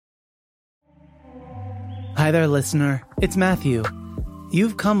Hi there, listener. It's Matthew.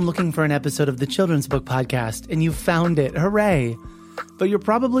 You've come looking for an episode of the Children's Book Podcast, and you've found it. Hooray! But you're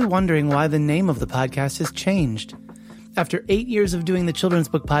probably wondering why the name of the podcast has changed. After 8 years of doing the Children's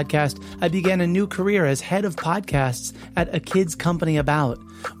Book Podcast, I began a new career as head of podcasts at A Kids Company About,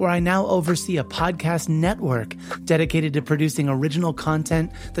 where I now oversee a podcast network dedicated to producing original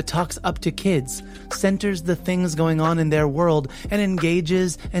content that talks up to kids, centers the things going on in their world, and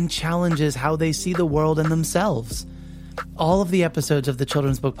engages and challenges how they see the world and themselves. All of the episodes of the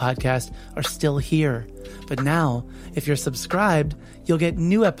Children's Book Podcast are still here. But now, if you're subscribed, you'll get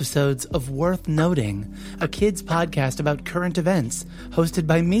new episodes of Worth Noting, a kids podcast about current events, hosted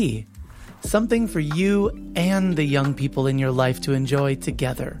by me. Something for you and the young people in your life to enjoy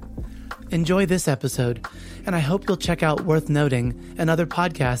together. Enjoy this episode, and I hope you'll check out Worth Noting and other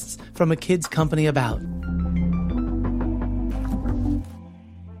podcasts from A Kids Company About.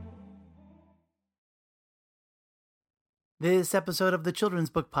 This episode of the Children's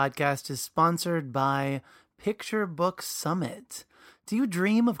Book Podcast is sponsored by Picture Book Summit. Do you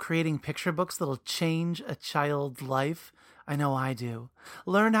dream of creating picture books that'll change a child's life? I know I do.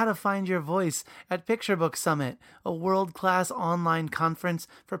 Learn how to find your voice at Picture Book Summit, a world-class online conference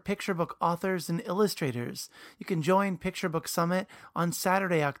for picture book authors and illustrators. You can join Picture Book Summit on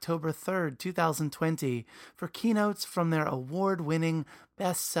Saturday, October 3rd, 2020, for keynotes from their award-winning,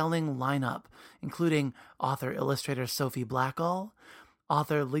 best-selling lineup, including author-illustrator Sophie Blackall,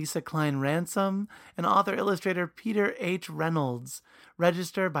 author Lisa Klein Ransom, and author-illustrator Peter H. Reynolds.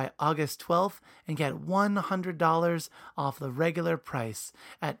 Register by August 12th and get $100 off the regular price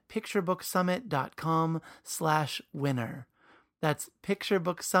at picturebooksummit.com/winner. That's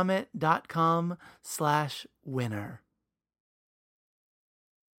picturebooksummit.com/winner.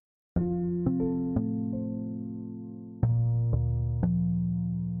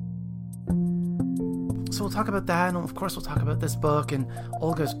 So we'll talk about that, and of course we'll talk about this book and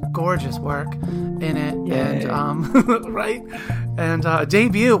Olga's gorgeous work in it. Yay. And right, and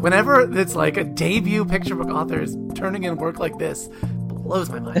debut. Whenever it's like a debut picture book author is turning in work like this, blows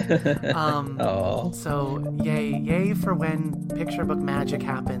my mind. So yay for when picture book magic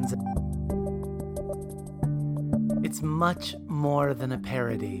happens. It's much more than a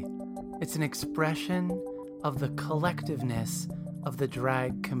parody. It's an expression of the collectiveness of the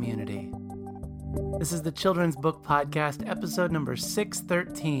drag community. This is the Children's Book Podcast, episode number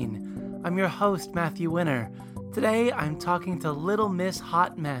 613. I'm your host, Matthew Winner. Today, I'm talking to Little Miss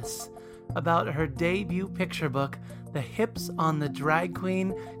Hot Mess about her debut picture book, The Hips on the Drag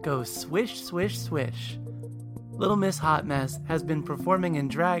Queen Go Swish, Swish, Swish. Little Miss Hot Mess has been performing in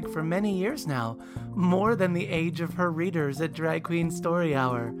drag for many years now, more than the age of her readers at Drag Queen Story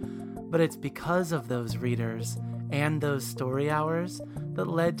Hour. But it's because of those readers and those story hours that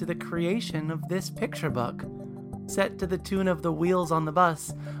led to the creation of this picture book. Set to the tune of The Wheels on the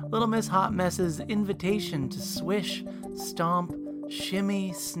Bus, Little Miss Hot Mess's invitation to swish, stomp,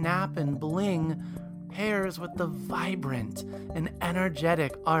 shimmy, snap, and bling pairs with the vibrant and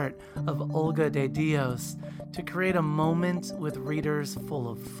energetic art of Olga de Dios to create a moment with readers full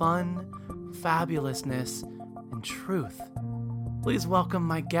of fun, fabulousness, and truth. Please welcome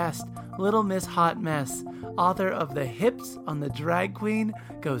my guest, Little Miss Hot Mess, author of The Hips on the Drag Queen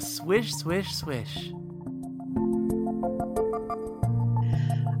Go Swish, Swish, Swish.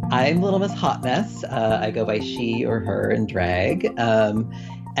 I'm Little Miss Hot Mess. I go by she or her in drag. And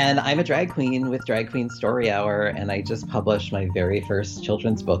I'm a drag queen with Drag Queen Story Hour, and I just published my very first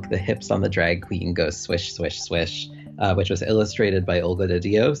children's book, The Hips on the Drag Queen Go Swish, Swish, Swish, which was illustrated by Olga de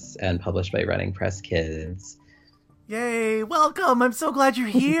Dios and published by Running Press Kids. Yay, welcome. I'm so glad you're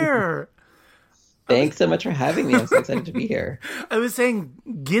here. Thanks so much for having me. I'm so excited to be here. I was saying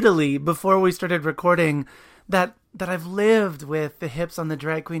giddily before we started recording that I've lived with The Hips on the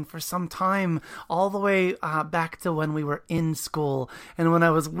Drag Queen for some time, all the way back to when we were in school and when I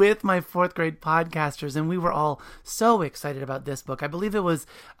was with my fourth grade podcasters, and we were all so excited about this book. I believe it was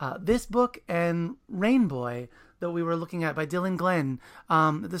this book and Rainboy that we were looking at by Dylan Glenn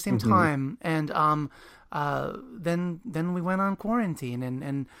at the same time. And then we went on quarantine,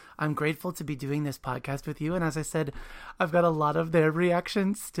 and I'm grateful to be doing this podcast with you. And as I said, I've got a lot of their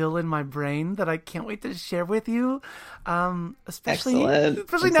reactions still in my brain that I can't wait to share with you. Especially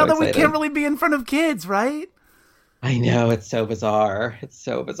now that we can't really be in front of kids, right? I know, it's so bizarre. It's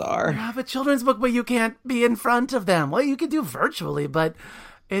so bizarre. You have a children's book, but you can't be in front of them. Well, you can do virtually, but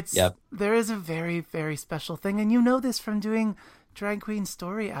there is a very, very special thing. And you know this from doing Drag Queen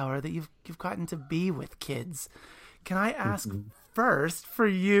Story Hour, that you've gotten to be with kids. Can I ask first for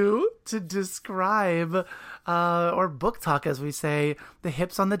you to describe, or book talk as we say, The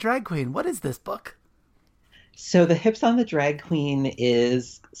Hips on the Drag Queen? What is this book? So the Hips on the Drag Queen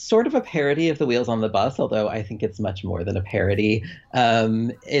is sort of a parody of the Wheels on the Bus, although I think it's much more than a parody.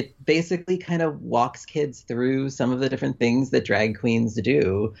 It basically kind of walks kids through some of the different things that drag queens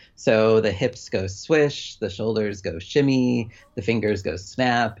do. So the hips go swish, the shoulders go shimmy, the fingers go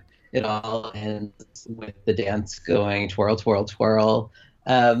snap. It all ends with the dance going twirl, twirl, twirl.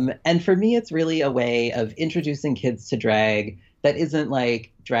 And for me, it's really a way of introducing kids to drag that isn't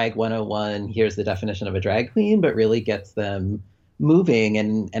like drag 101, here's the definition of a drag queen, but really gets them moving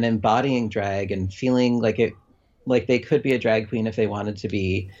and embodying drag and feeling like they could be a drag queen if they wanted to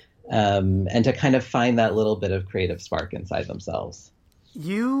be, and to kind of find that little bit of creative spark inside themselves.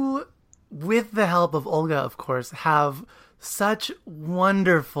 You, with the help of Olga, of course, have such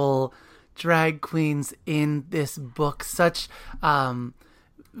wonderful drag queens in this book, such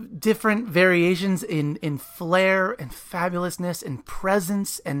different variations in flair and fabulousness and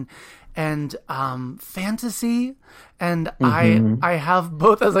presence and fantasy. And I have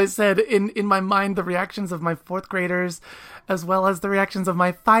both, as I said, in my mind, the reactions of my fourth graders, as well as the reactions of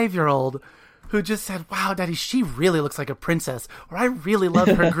my 5-year-old, who just said, wow, Daddy, she really looks like a princess. Or I really love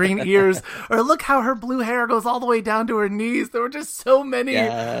her green ears. Or look how her blue hair goes all the way down to her knees. There were just so many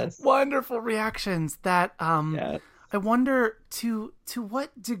wonderful reactions that I wonder to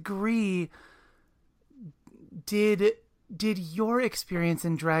what degree did your experience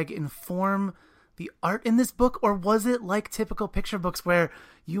in drag inform the art in this book? Or was it like typical picture books where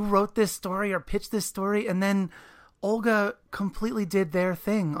you wrote this story or pitched this story and then Olga completely did their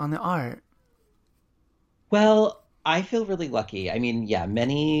thing on the art? Well, I feel really lucky. I mean, yeah,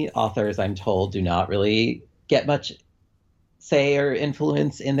 many authors, I'm told, do not really get much say or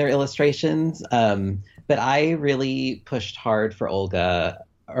influence in their illustrations. But I really pushed hard for Olga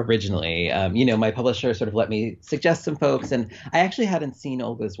originally. My publisher sort of let me suggest some folks, and I actually hadn't seen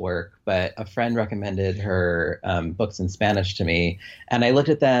Olga's work, but a friend recommended her books in Spanish to me. And I looked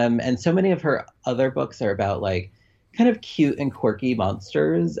at them, and so many of her other books are about like kind of cute and quirky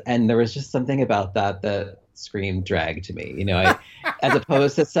monsters. And there was just something about that screamed drag to me, as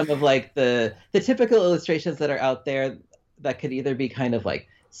opposed to some of like the typical illustrations that are out there that could either be kind of like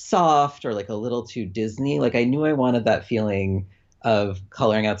soft or like a little too Disney. Like I knew I wanted that feeling of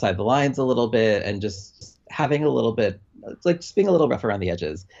coloring outside the lines a little bit and just having a little bit, like just being a little rough around the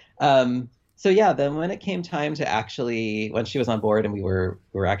edges. So yeah, then when it came time to actually, when she was on board and we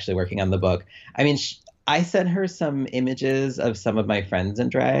were actually working on the book, I mean, I sent her some images of some of my friends in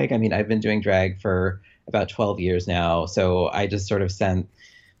drag. I mean, I've been doing drag for about 12 years now. So I just sort of sent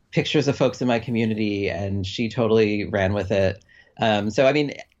pictures of folks in my community and she totally ran with it. So, I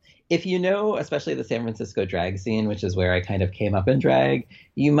mean, if you know, especially the San Francisco drag scene, which is where I kind of came up in drag,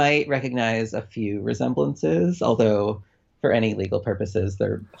 you might recognize a few resemblances, although for any legal purposes,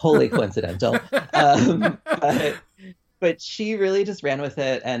 they're wholly coincidental. But she really just ran with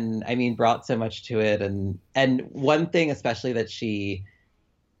it and, I mean, brought so much to it. And one thing especially that she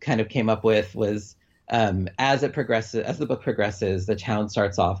kind of came up with was, as the book progresses, the town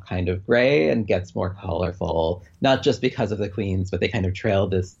starts off kind of gray and gets more colorful, not just because of the queens, but they kind of trail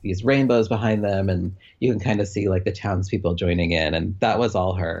these rainbows behind them, and you can kind of see like the townspeople joining in, and that was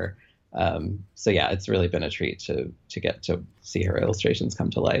all her. So yeah, it's really been a treat to get to see her illustrations come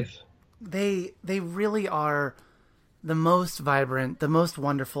to life. They really are the most vibrant, the most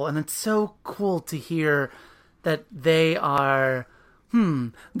wonderful, and it's so cool to hear that they are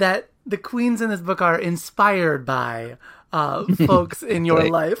that the queens in this book are inspired by folks in your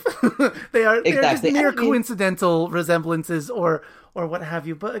life. They are just mere coincidental resemblances or what have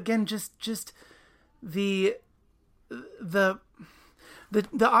you. But again, just the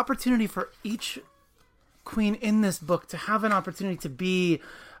opportunity for each queen in this book to have an opportunity to be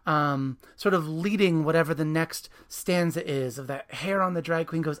sort of leading whatever the next stanza is, of that hair on the drag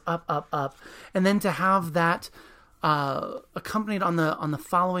queen goes up, up, up, and then to have that accompanied on the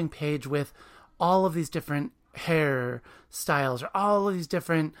following page with all of these different hair styles or all of these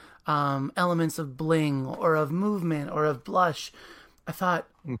different elements of bling or of movement or of blush, I thought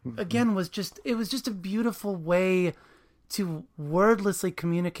again was just a beautiful way to wordlessly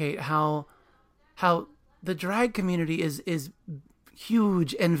communicate how the drag community is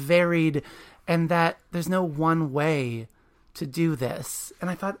huge and varied, and that there's no one way to do this. And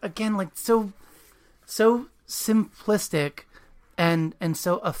I thought again, like so simplistic and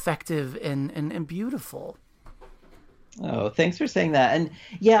so effective and beautiful. Oh, thanks for saying that. And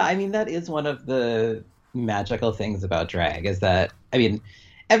yeah, I mean, that is one of the magical things about drag, is that, I mean,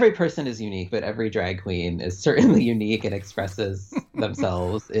 every person is unique, but every drag queen is certainly unique and expresses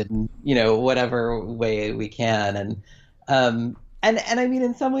themselves in, whatever way we can. And And I mean,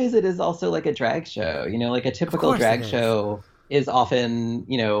 in some ways, it is also like a drag show. You know, like a Of typical course it drag is. show is often,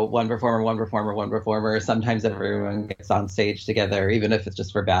 you know, one performer, one performer, one performer. Sometimes everyone gets on stage together, even if it's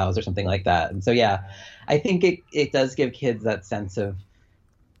just for bows or something like that. And so, yeah, I think it does give kids that sense of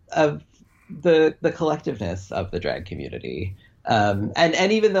the collectiveness of the drag community.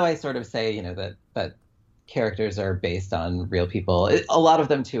 And even though I sort of say, you know, that characters are based on real people, a lot of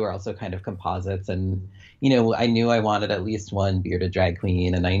them too are also kind of composites. And you know, I knew I wanted at least one bearded drag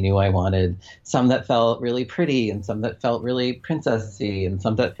queen, and I knew I wanted some that felt really pretty, and some that felt really princessy, and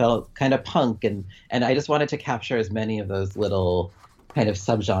some that felt kind of punk, and I just wanted to capture as many of those little kind of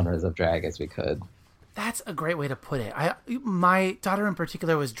subgenres of drag as we could. That's a great way to put it. My daughter in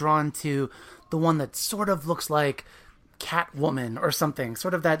particular was drawn to the one that sort of looks like Catwoman or something.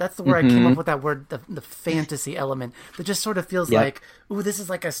 Sort of that. That's where I came up Hmm. with that word, the fantasy element that just sort of feels Yep. like, ooh, this is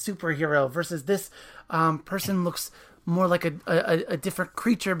like a superhero versus this person looks more like a different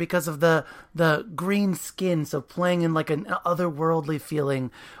creature because of the green skin. So playing in like an otherworldly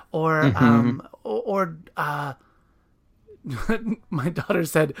feeling, or Hmm. my daughter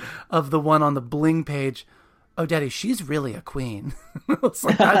said of the one on the bling page, "Oh, Daddy, she's really a queen." It's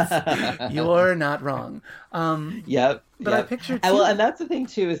like, you're not wrong. Yep, But I yep. picture And well, too. and that's the thing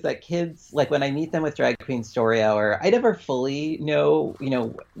too is that kids, like when I meet them with Drag Queen Story Hour, I never fully know, you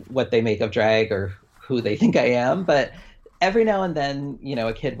know, what they make of drag or who they think I am, but every now and then, you know,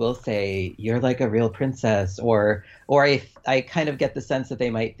 a kid will say, "You're like a real princess," or I kind of get the sense that they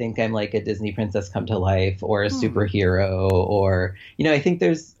might think I'm like a Disney princess come to life or a Hmm. superhero or, you know, I think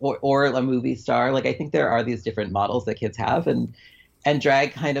there's or a movie star. Like I think there are these different models that kids have, and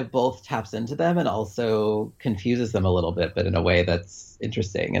drag kind of both taps into them and also confuses them a little bit, but in a way that's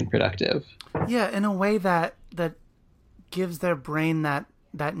interesting and productive. Yeah, in a way that gives their brain that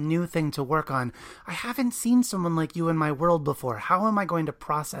new thing to work on. I haven't seen someone like you in my world before. How am I going to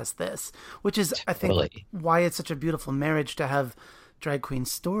process this? Which is, I think, Totally. why it's such a beautiful marriage to have Drag Queen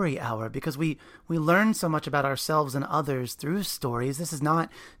Story Hour, because we learn so much about ourselves and others through stories. This is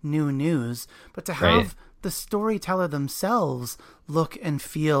not new news, but to Right. have the storyteller themselves look and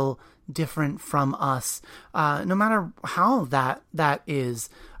feel different from us, no matter how that is,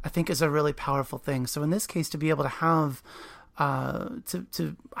 I think is a really powerful thing. So in this case, to be able to have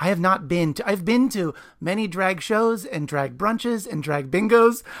to I have not been to I've been to many drag shows and drag brunches and drag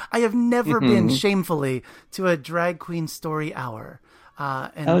bingos. I have never been Hmm. shamefully to a drag queen story hour.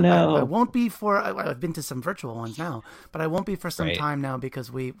 Oh And I no. won't be for I've been to some virtual ones now, but I won't be for some Right. time now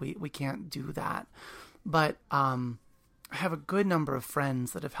because we can't do that. But I have a good number of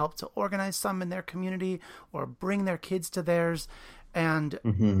friends that have helped to organize some in their community or bring their kids to theirs, and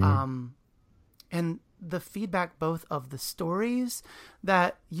Hmm. um, and the feedback both of the stories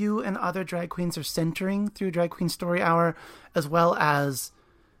that you and other drag queens are centering through Drag Queen Story Hour, as well as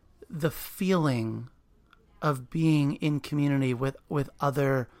the feeling of being in community with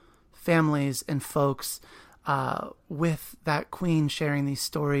other families and folks, with that queen sharing these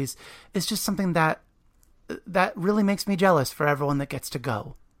stories, is just something that really makes me jealous for everyone that gets to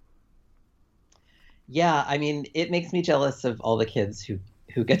go. Yeah, I mean, it makes me jealous of all the kids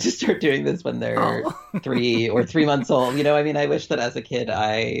who get to start doing this when they're Oh, 3 or 3 months old. You know, I mean, I wish that as a kid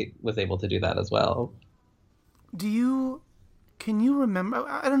I was able to do that as well. do you can you remember?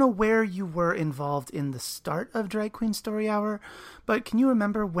 I don't know where you were involved in the start of Drag Queen Story Hour, but can you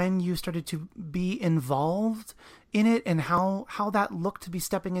remember when you started to be involved in it and how that looked to be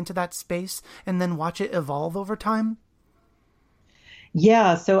stepping into that space and then watch it evolve over time?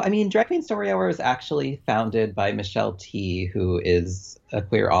 Yeah, so I mean, Drag Queen Story Hour was actually founded by Michelle T, who is a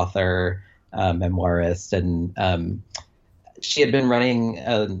queer author, memoirist, and she had been running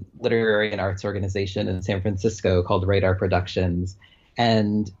a literary and arts organization in San Francisco called Radar Productions.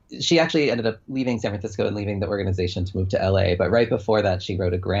 And she actually ended up leaving San Francisco and leaving the organization to move to LA. But right before that, she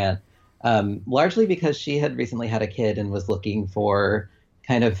wrote a grant, largely because she had recently had a kid and was looking for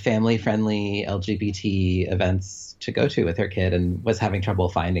kind of family friendly LGBT events to go to with her kid and was having trouble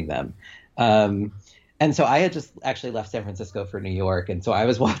finding them. Um, and so I had just actually left San Francisco for New York. And so I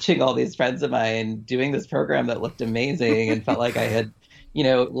was watching all these friends of mine doing this program that looked amazing and felt like I had, you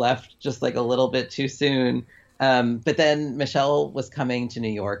know, left just like a little bit too soon. But then Michelle was coming to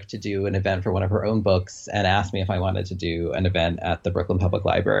New York to do an event for one of her own books and asked me if I wanted to do an event at the Brooklyn Public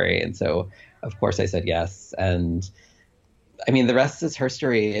Library. And so, of course, I said yes. And I mean, the rest is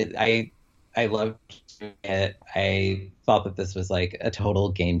history. I loved doing it. I thought that this was like a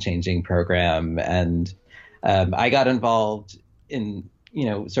total game changing program, and I got involved in, you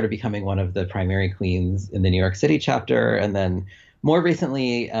know, sort of becoming one of the primary queens in the New York City chapter, and then more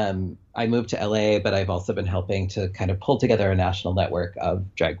recently, I moved to LA, but I've also been helping to kind of pull together a national network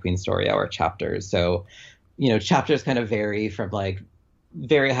of Drag Queen Story Hour chapters. So, chapters kind of vary from like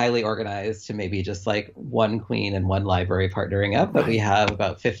very highly organized to maybe just like one queen and one library partnering up. But we have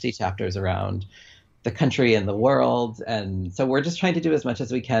about 50 chapters around the country and the world. And so we're just trying to do as much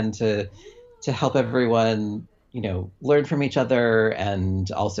as we can to help everyone, learn from each other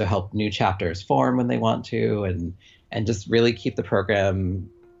and also help new chapters form when they want to, and just really keep the program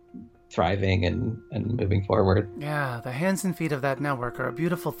thriving and moving forward. Yeah, the hands and feet of that network are a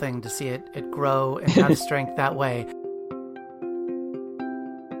beautiful thing to see it grow and have strength that way.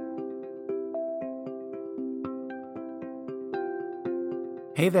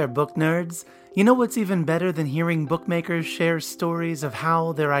 Hey there, book nerds. You know what's even better than hearing bookmakers share stories of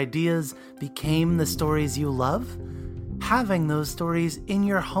how their ideas became the stories you love? Having those stories in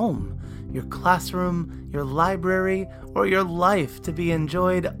your home, your classroom, your library, or your life to be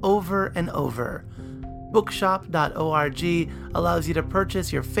enjoyed over and over. Bookshop.org allows you to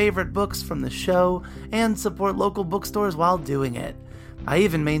purchase your favorite books from the show and support local bookstores while doing it. I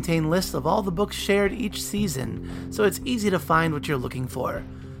even maintain lists of all the books shared each season, so it's easy to find what you're looking for.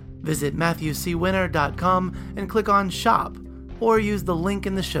 Visit MatthewCWinner.com and click on Shop, or use the link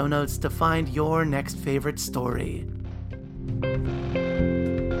in the show notes to find your next favorite story.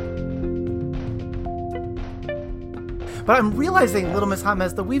 But I'm realizing, Little Miss Hot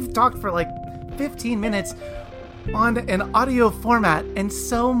Mess, that we've talked for like 15 minutes on an audio format, and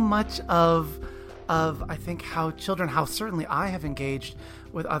so much of I think how certainly I have engaged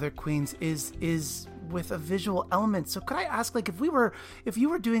with other queens is with a visual element. So could I ask, like, if you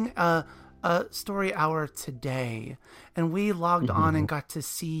were doing a story hour today and we logged on and got to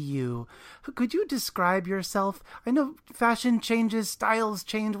see you, could you describe yourself? I know fashion changes, styles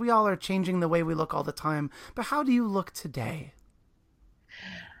change, we all are changing the way we look all the time, but how do you look today?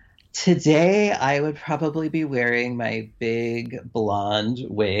 Today, I would probably be wearing my big blonde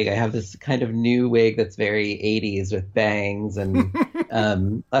wig. I have this kind of new wig that's very 80s with bangs and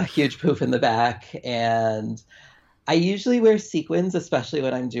a huge poof in the back. And I usually wear sequins, especially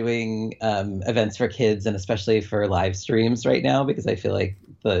when I'm doing events for kids and especially for live streams right now, because I feel like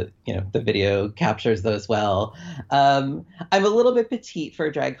the video captures those well. I'm a little bit petite for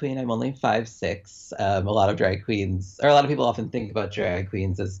a drag queen. I'm only 5'6". A lot of drag queens, or a lot of people often think about drag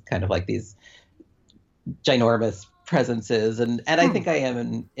queens as kind of like these ginormous presences, and I think I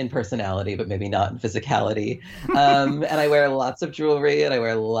am in personality, but maybe not in physicality. And I wear lots of jewelry and I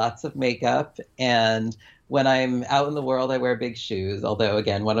wear lots of makeup, and when I'm out in the world, I wear big shoes. Although,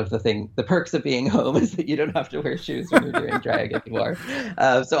 again, one of the perks of being home is that you don't have to wear shoes when you're doing drag anymore.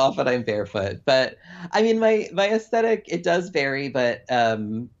 So often I'm barefoot. But I mean, my aesthetic, it does vary, but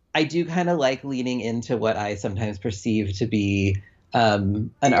I do kind of like leaning into what I sometimes perceive to be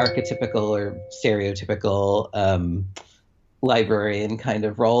an archetypical or stereotypical librarian kind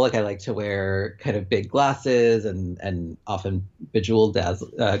of role. Like I like to wear kind of big glasses and often bejeweled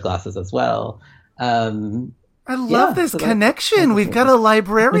glasses as well. I love this connection. We've got a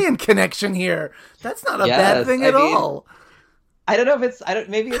librarian connection here. That's not a bad thing at all. I don't know if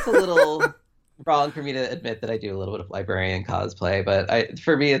maybe it's a little wrong for me to admit that I do a little bit of librarian cosplay, but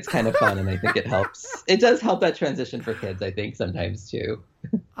for me, it's kind of fun. And I think it helps. It does help that transition for kids, I think, sometimes too.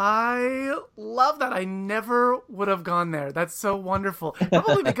 I love that. I never would have gone there. That's so wonderful.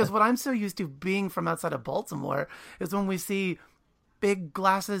 Probably because what I'm so used to being from outside of Baltimore is when we see big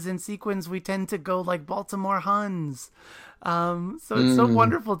glasses and sequins, we tend to go like Baltimore Huns. So it's so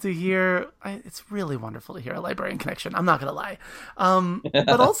wonderful to hear. It's really wonderful to hear a librarian connection. I'm not going to lie.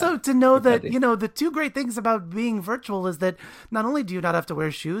 But also to know that, the two great things about being virtual is that not only do you not have to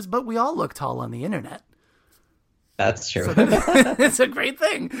wear shoes, but we all look tall on the internet. That's true. So it's a great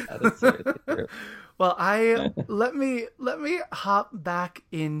thing. That is really true. Well, let me hop back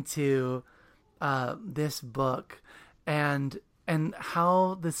into this book and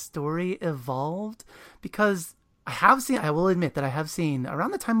how the story evolved, because I will admit that I have seen,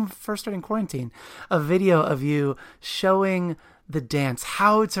 around the time of first starting quarantine, a video of you showing the dance,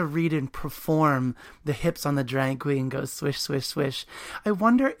 how to read and perform the hips on the drag queen go swish, swish, swish. I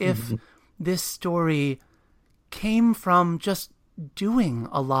wonder if this story came from just doing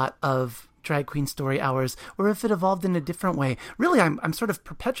a lot of drag queen story hours, or if it evolved in a different way. Really, I'm sort of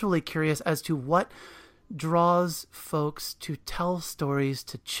perpetually curious as to what draws folks to tell stories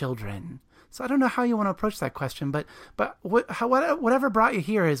to children. So I don't know how you want to approach that question, but whatever brought you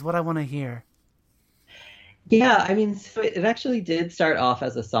here is what I want to hear. Yeah, I mean, so it actually did start off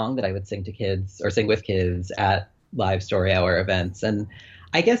as a song that I would sing to kids or sing with kids at live story hour events. And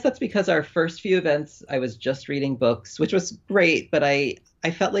I guess that's because our first few events, I was just reading books, which was great, but I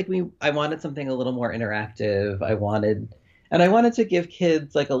felt like I wanted something a little more interactive. I wanted to give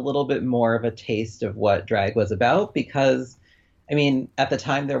kids like a little bit more of a taste of what drag was about because, I mean, at the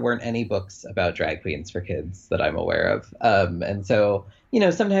time there weren't any books about drag queens for kids that I'm aware of. And so,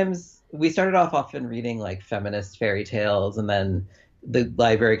 sometimes we started off often reading like feminist fairy tales, and then the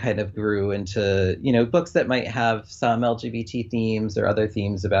library kind of grew into, books that might have some LGBT themes or other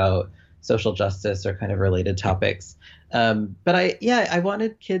themes about social justice or kind of related topics. But I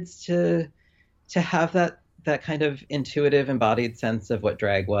wanted kids to have that kind of intuitive, embodied sense of what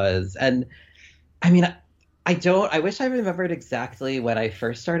drag was. And I mean, I wish I remembered exactly when I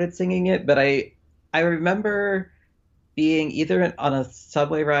first started singing it, but I remember being either on a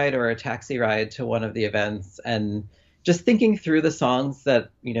subway ride or a taxi ride to one of the events and just thinking through the songs that,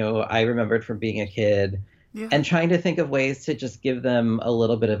 I remembered from being a kid, yeah, and trying to think of ways to just give them a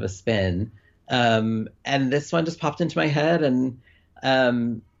little bit of a spin. And this one just popped into my head. And I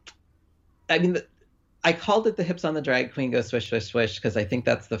mean, I called it The Hips on the Drag Queen Go Swish, Swish, Swish, because I think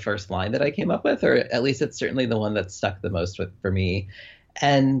that's the first line that I came up with, or at least it's certainly the one that stuck the most for me.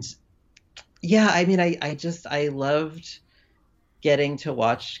 And yeah, I mean, I loved getting to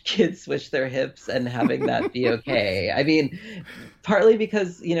watch kids swish their hips and having that be okay. I mean, partly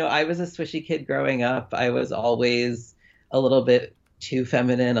because, I was a swishy kid growing up. I was always a little bit too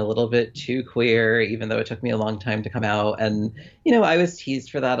feminine, a little bit too queer, even though it took me a long time to come out. And, I was teased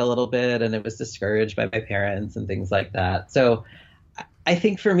for that a little bit, and it was discouraged by my parents and things like that. So I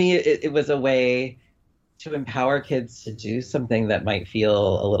think for me, it was a way to empower kids to do something that might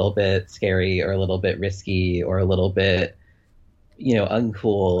feel a little bit scary or a little bit risky or a little bit,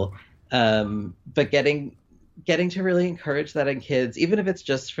 uncool. But getting to really encourage that in kids, even if it's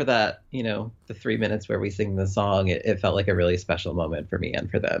just for that, the 3 minutes where we sing the song, it felt like a really special moment for me and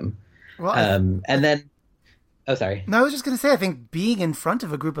for them. Well, and then, oh, sorry. No, I was just going to say, I think being in front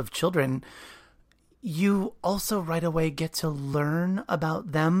of a group of children, you also right away get to learn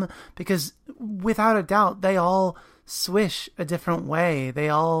about them, because without a doubt, they all swish a different way. They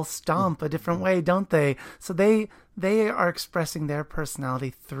all stomp a different way, don't they? So they are expressing their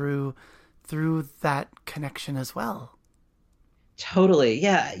personality through that connection as well. Totally.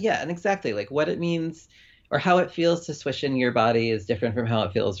 Yeah. And exactly like what it means or how it feels to swish in your body is different from how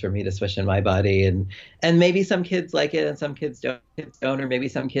it feels for me to swish in my body. And maybe some kids like it and some kids don't, or maybe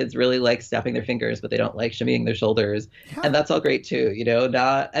some kids really like snapping their fingers, but they don't like shimmying their shoulders. Yeah. And that's all great too, and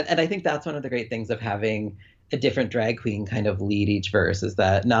I think that's one of the great things of having a different drag queen kind of lead each verse, is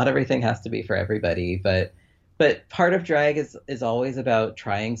that not everything has to be for everybody, but part of drag is always about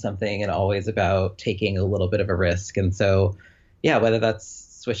trying something and always about taking a little bit of a risk. And so, yeah, whether that's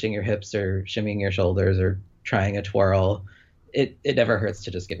swishing your hips or shimmying your shoulders or trying a twirl, it never hurts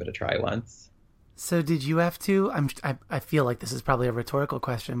to just give it a try once. So did you have to, I feel like this is probably a rhetorical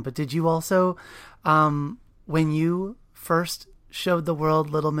question, but did you also, when you first showed the world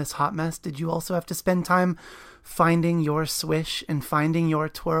Little Miss Hot Mess, did you also have to spend time finding your swish and finding your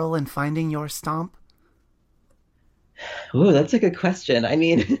twirl and finding your stomp? Oh, that's a good question. I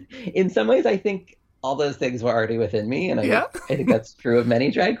mean, in some ways, I think all those things were already within me. And I think that's true of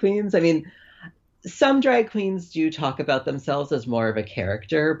many drag queens. I mean, some drag queens do talk about themselves as more of a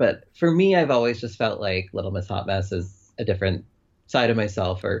character. But for me, I've always just felt like Little Miss Hot Mess is a different side of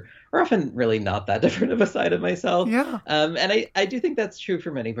myself, or often really not that different of a side of myself. Yeah. And I do think that's true for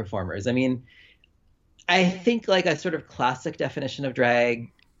many performers. I mean, I think like a sort of classic definition of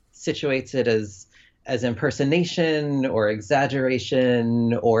drag situates it as impersonation or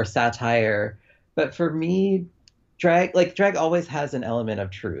exaggeration or satire. But for me, drag always has an element of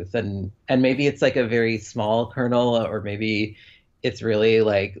truth, and maybe it's like a very small kernel, or maybe it's really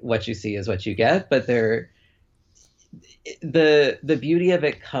like what you see is what you get. But the beauty of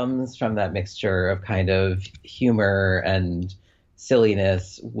it comes from that mixture of kind of humor and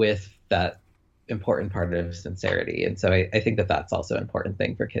silliness with that important part of sincerity. And so I think that that's also an important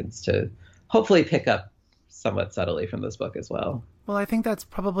thing for kids to hopefully pick up somewhat subtly from this book as well. Well, I think that's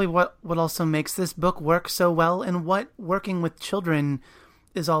probably what also makes this book work so well, and what working with children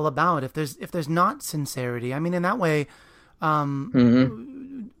is all about. If there's not sincerity, I mean, in that way,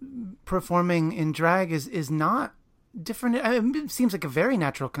 performing in drag is not different. It seems like a very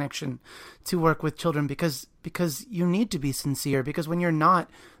natural connection to work with children, because you need to be sincere, because when you're not,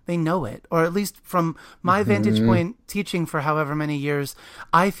 they know it. Or at least from my vantage point, teaching for however many years,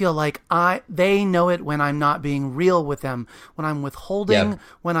 I feel like they know it when I'm not being real with them, when I'm withholding,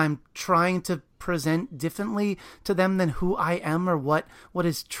 when I'm trying to present differently to them than who I am or what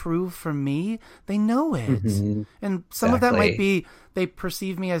is true for me. They know it. Mm-hmm. And some of that might be they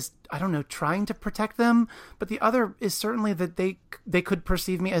perceive me as, I don't know, trying to protect them. But the other is certainly that they could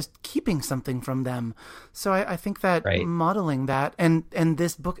perceive me as keeping something from them. So I think that modeling that and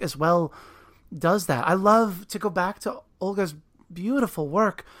this book as well does that. I love to go back to Olga's beautiful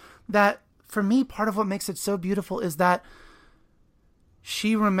work that for me, part of what makes it so beautiful is that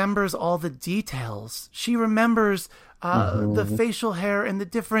she remembers all the details. She remembers the facial hair and the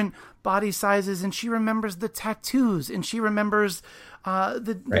different body sizes, and she remembers the tattoos, and she remembers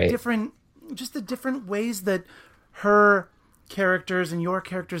the different ways that her characters and your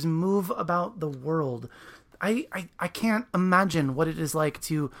characters move about the world. I can't imagine what it is like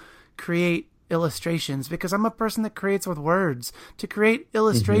to create illustrations, because I'm a person that creates with words, to create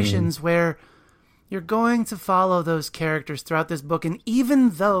illustrations where you're going to follow those characters throughout this book. And even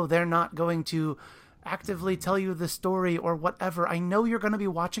though they're not going to actively tell you the story or whatever, I know you're going to be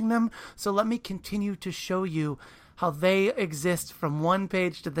watching them. So let me continue to show you how they exist from one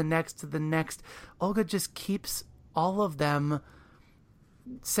page to the next. Olga just keeps all of them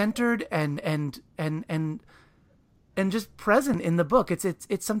centered and just present in the book.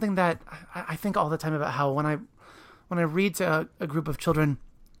 It's something that I think all the time about how when I read to a group of children,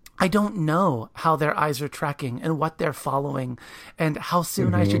 I don't know how their eyes are tracking and what they're following and how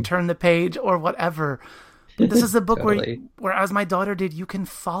soon I should turn the page or whatever. But this is a book where, as my daughter did, you can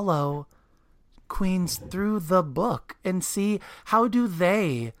follow queens through the book and see how do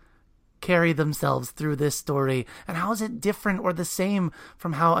they carry themselves through this story, and how is it different or the same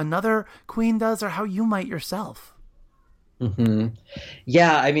from how another queen does or how you might yourself.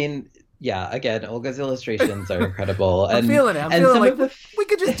 Yeah, I mean, again, Olga's illustrations are incredible. I'm feeling it. We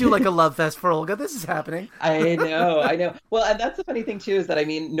could just do like a love fest for Olga. This is happening. I know. Well, and that's the funny thing too, is that, I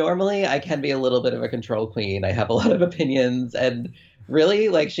mean, normally I can be a little bit of a control queen. I have a lot of opinions, and really,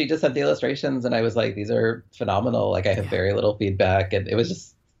 like, she just sent the illustrations and I was like, these are phenomenal. Like, I have very little feedback, and it was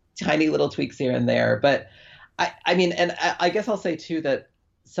just tiny little tweaks here and there. But I mean, and I guess I'll say too that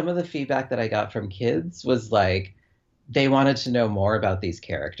some of the feedback that I got from kids was like, they wanted to know more about these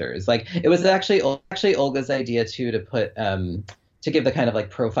characters. Like, it was actually Olga's idea too, to put to give the kind of like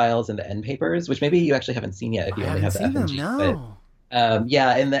profiles in the end papers, which maybe you actually haven't seen yet if you only have the F&G. No. But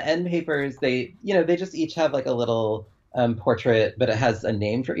in the end papers, they just each have like a little portrait, but it has a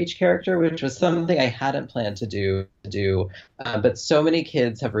name for each character, which was something I hadn't planned to do. But so many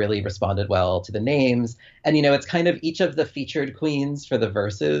kids have really responded well to the names. And, it's kind of each of the featured queens for the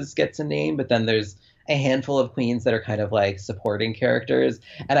verses gets a name, but then there's a handful of queens that are kind of like supporting characters.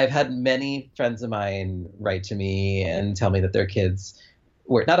 And I've had many friends of mine write to me and tell me that their kids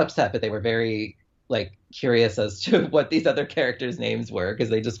were not upset, but they were very like curious as to what these other characters' names were, because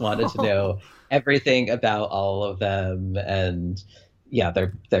they just wanted to know everything about all of them and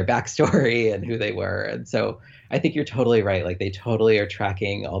their backstory and who they were. And so I think you're totally right. Like, they totally are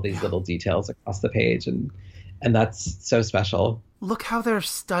tracking all these little details across the page, and that's so special. Look how they're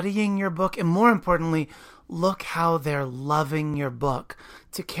studying your book, and more importantly, look how they're loving your book,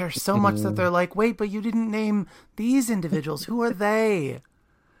 to care so much that they're like, wait, but you didn't name these individuals. Who are they?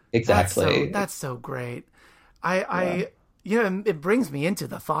 Exactly. That's so great. It brings me into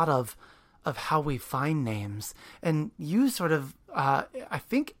the thought of how we find names. And you sort of, I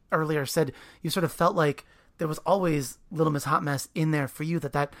think earlier said you sort of felt like there was always Little Miss Hot Mess in there for you,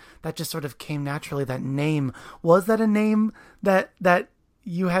 that just sort of came naturally, that name. Was that a name that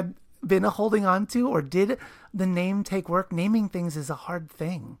you had been holding on to, or did the name take work? Naming things is a hard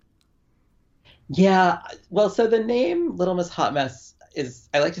thing. Yeah. Well, so the name Little Miss Hot Mess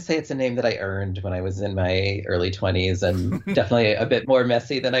I like to say it's a name that I earned when I was in my early 20s, and definitely a bit more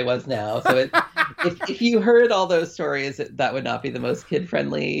messy than I was now. So if you heard all those stories, that would not be the most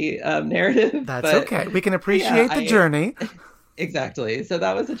kid-friendly narrative. That's okay. We can appreciate the journey. Exactly. So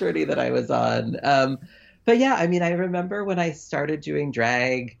that was a journey that I was on. But yeah, I mean, I remember when I started doing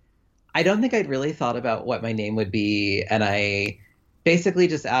drag, I don't think I'd really thought about what my name would be. And I basically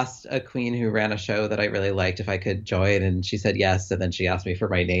just asked a queen who ran a show that I really liked if I could join, and she said yes. And then she asked me for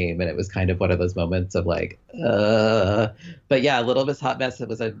my name, and it was kind of one of those moments of like, But yeah, Little Miss Hot Mess, it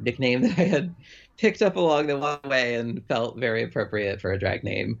was a nickname that I had picked up along the way and felt very appropriate for a drag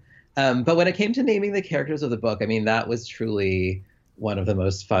name. But when it came to naming the characters of the book, I mean, that was truly one of the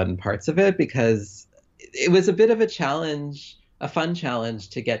most fun parts of it, because it was a bit of a challenge, a fun challenge,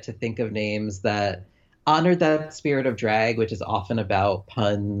 to get to think of names that honored that spirit of drag, which is often about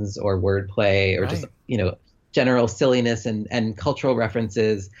puns or wordplay or just, general silliness and cultural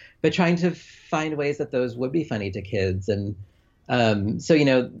references, but trying to find ways that those would be funny to kids. And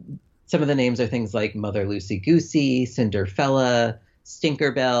so some of the names are things like Mother Lucy Goosey, Cinderfella,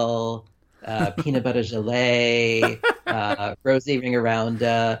 Stinkerbell, Peanut Butter Gelée, Rosie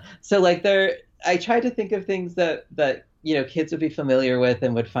Ringarounda. So like I try to think of things that kids would be familiar with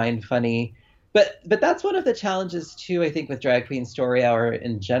and would find funny. But that's one of the challenges too, I think, with Drag Queen Story Hour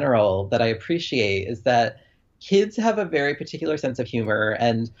in general that I appreciate is that kids have a very particular sense of humor,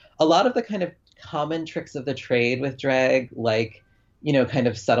 and a lot of the kind of common tricks of the trade with drag, like, kind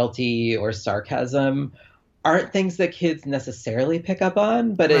of subtlety or sarcasm, aren't things that kids necessarily pick up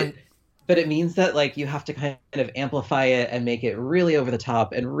on, but Right. it means that like you have to kind of amplify it and make it really over the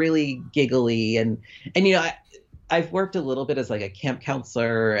top and really giggly and I've worked a little bit as like a camp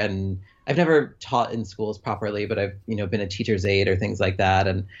counselor, and I've never taught in schools properly, but I've been a teacher's aide or things like that,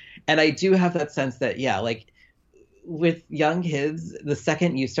 and I do have that sense that like with young kids, the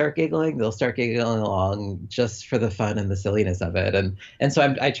second you start giggling, they'll start giggling along just for the fun and the silliness of it, and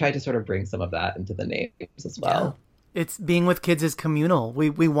so I try to sort of bring some of that into the names as well. Yeah. It's being with kids is communal.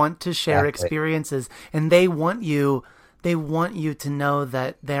 We want to share experiences, and they want you to know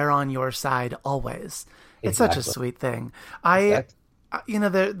that they're on your side always. It's such a sweet thing. The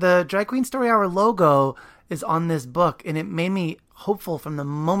Drag Queen Story Hour logo is on this book, and it made me hopeful from the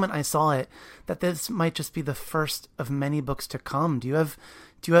moment I saw it that this might just be the first of many books to come. Do you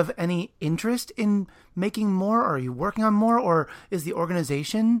have any interest in making more? Or are you working on more? Or is the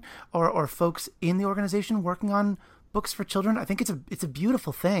organization or folks in the organization working on books for children? I think it's a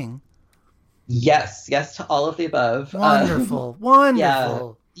beautiful thing. Yes to all of the above.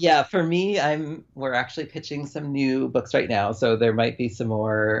 Wonderful. Yeah, for me, we're actually pitching some new books right now, so there might be some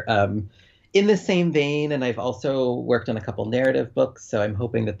more in the same vein. And I've also worked on a couple narrative books, so I'm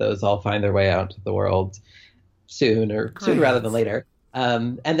hoping that those all find their way out to the world sooner rather than later.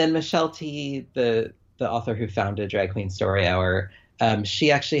 And then Michelle T, the author who founded Drag Queen Story Hour,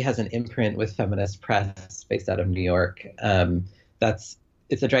 she actually has an imprint with Feminist Press based out of New York.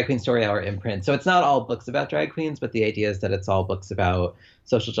 It's a Drag Queen Story Hour imprint. So it's not all books about drag queens, but the idea is that it's all books about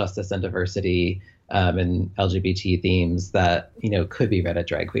social justice and diversity and LGBT themes that, could be read at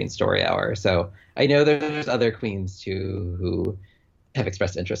Drag Queen Story Hour. So I know there's other queens too who have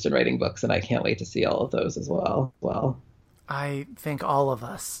expressed interest in writing books, and I can't wait to see all of those as well. I think all of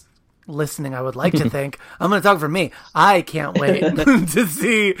us listening, I would like to think, I'm going to talk for me, I can't wait to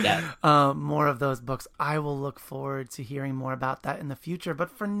see more of those books. I will look forward to hearing more about that in the future. But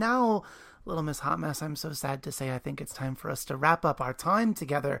for now, Little Miss Hot Mess, I'm so sad to say I think it's time for us to wrap up our time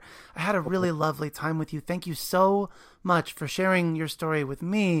together. I had a really lovely time with you. Thank you so much for sharing your story with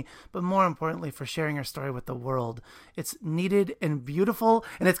me, but more importantly, for sharing your story with the world. It's needed and beautiful,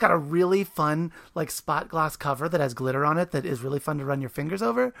 and it's got a really fun, like, spot glass cover that has glitter on it that is really fun to run your fingers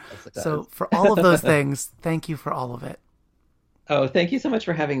over. Yes, so for all of those things, thank you for all of it. Oh, thank you so much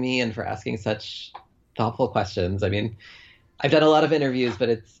for having me and for asking such thoughtful questions. I mean, I've done a lot of interviews, but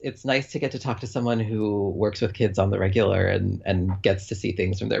it's nice to get to talk to someone who works with kids on the regular and gets to see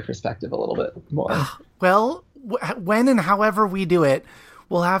things from their perspective a little bit more. Well, when and however we do it,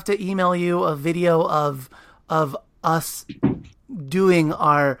 we'll have to email you a video of us doing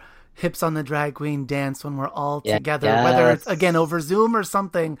our Hips on the Drag Queen dance when we're all together, whether it's again over Zoom or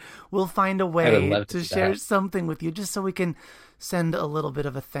something. We'll find a way to share something with you just so we can send a little bit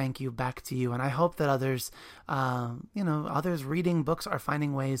of a thank you back to you. And I hope that others reading books are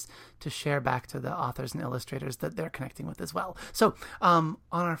finding ways to share back to the authors and illustrators that they're connecting with as well. So on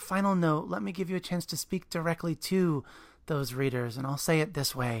our final note, let me give you a chance to speak directly to those readers, and I'll say it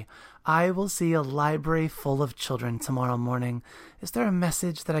this way. I will see a library full of children tomorrow morning. Is there a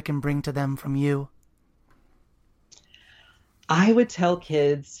message that I can bring to them from you? I would tell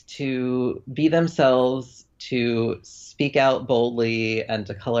kids to be themselves, to speak out boldly, and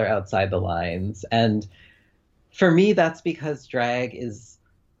to color outside the lines. And for me, that's because drag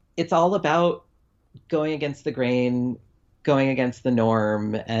it's all about going against the grain, going against the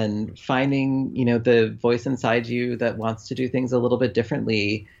norm, and finding, the voice inside you that wants to do things a little bit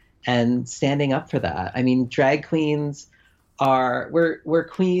differently and standing up for that. I mean, drag queens we're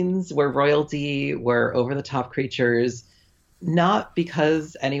queens, we're royalty, we're over the top creatures, not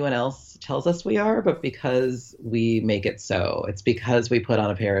because anyone else tells us we are, but because we make it so. It's because we put on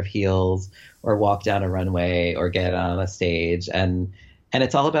a pair of heels or walk down a runway or get on a stage. And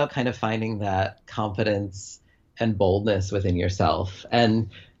it's all about kind of finding that confidence and boldness within yourself. And,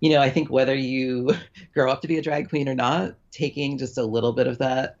 I think whether you grow up to be a drag queen or not, taking just a little bit of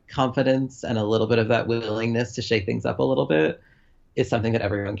that confidence and a little bit of that willingness to shake things up a little bit is something that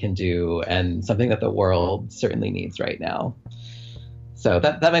everyone can do, and something that the world certainly needs right now. So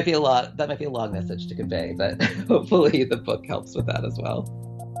that might be a long message to convey, but hopefully the book helps with that as well.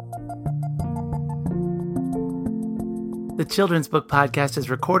 The Children's Book Podcast is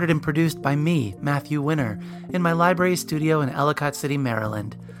recorded and produced by me, Matthew Winner, in my library studio in Ellicott City,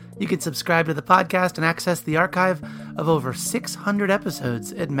 Maryland. You can subscribe to the podcast and access the archive of over 600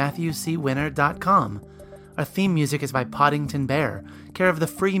 episodes at MatthewCWinner.com. Our theme music is by Poddington Bear, care of the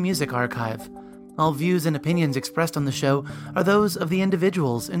Free Music Archive. All views and opinions expressed on the show are those of the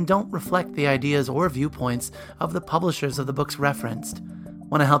individuals and don't reflect the ideas or viewpoints of the publishers of the books referenced.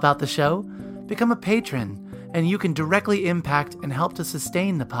 Want to help out the show? Become a patron, and you can directly impact and help to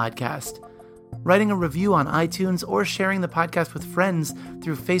sustain the podcast. Writing a review on iTunes or sharing the podcast with friends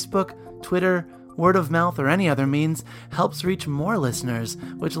through Facebook, Twitter, word of mouth, or any other means helps reach more listeners,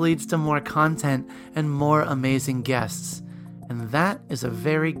 which leads to more content and more amazing guests. And that is a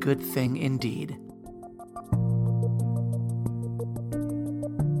very good thing indeed.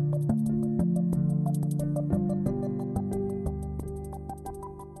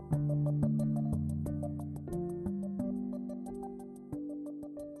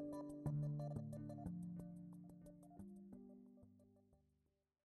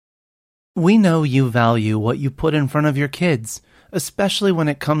 We know you value what you put in front of your kids, especially when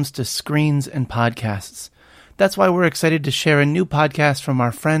it comes to screens and podcasts. That's why we're excited to share a new podcast from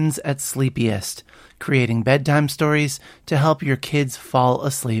our friends at Sleepiest, creating bedtime stories to help your kids fall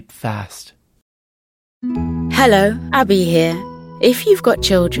asleep fast. Hello, Abby here. If you've got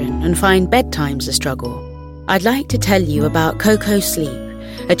children and find bedtime's a struggle, I'd like to tell you about Coco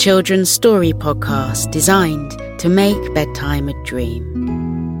Sleep, a children's story podcast designed to make bedtime a dream.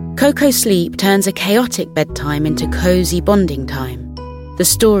 Coco Sleep turns a chaotic bedtime into cozy bonding time. The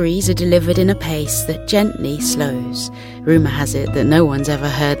stories are delivered in a pace that gently slows. Rumour has it that no one's ever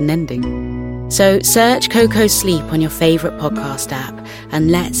heard an ending. So search Coco Sleep on your favourite podcast app and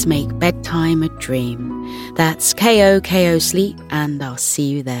let's make bedtime a dream. That's KOKO Sleep, and I'll see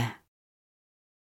you there.